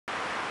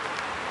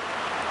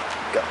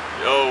Go.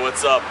 Yo,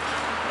 what's up?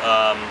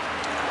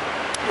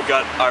 We've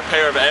got our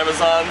pair of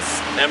Amazon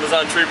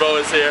tree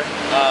boas here.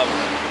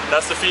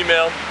 That's the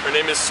female. Her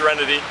name is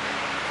Serenity.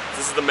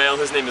 This is the male.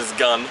 His name is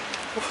Gun.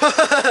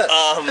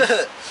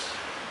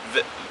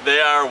 They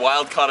are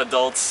wild-caught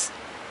adults.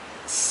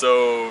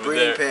 So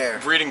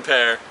breeding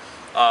pair.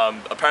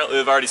 Apparently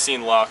they've already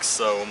seen locks,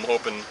 so I'm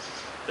hoping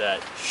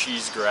that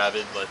she's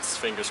gravid. Let's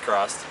fingers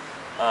crossed.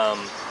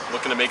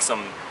 Looking to make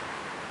some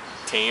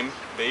tame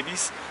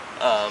babies.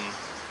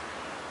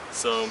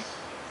 So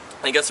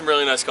I got some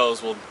really nice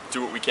colors. We'll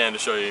do what we can to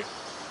show you.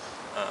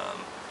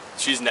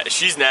 She's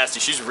nasty.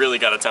 She's really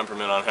got a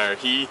temperament on her.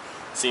 He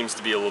seems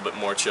to be a little bit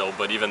more chill,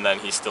 but even then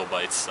he still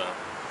bites. So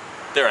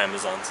they're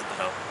Amazons. What the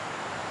hell?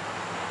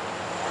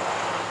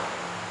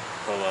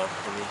 Hold on.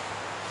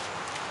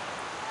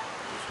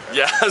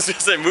 Yeah, I was gonna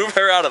say, move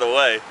her out of the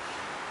way.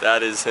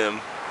 That is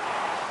him.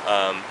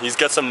 He's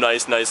got some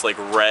nice like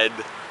red,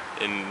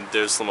 and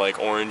there's some like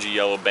orangey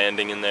yellow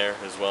banding in there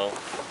as well.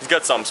 He's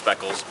got some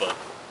speckles, but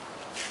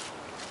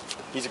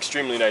he's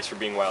extremely nice for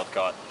being wild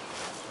caught.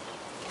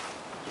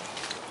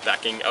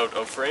 Backing out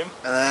of frame.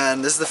 And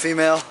then this is the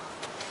female.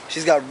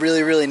 She's got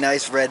really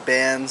nice red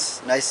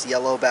bands, nice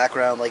yellow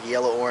background, like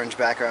yellow-orange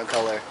background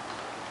color.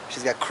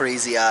 She's got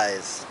crazy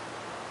eyes.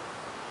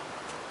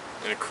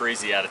 And a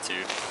crazy attitude.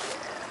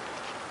 Yeah.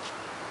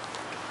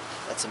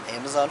 That's some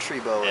Amazon tree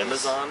boas.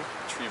 Amazon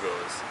tree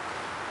boas.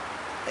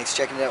 Thanks for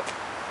checking it out.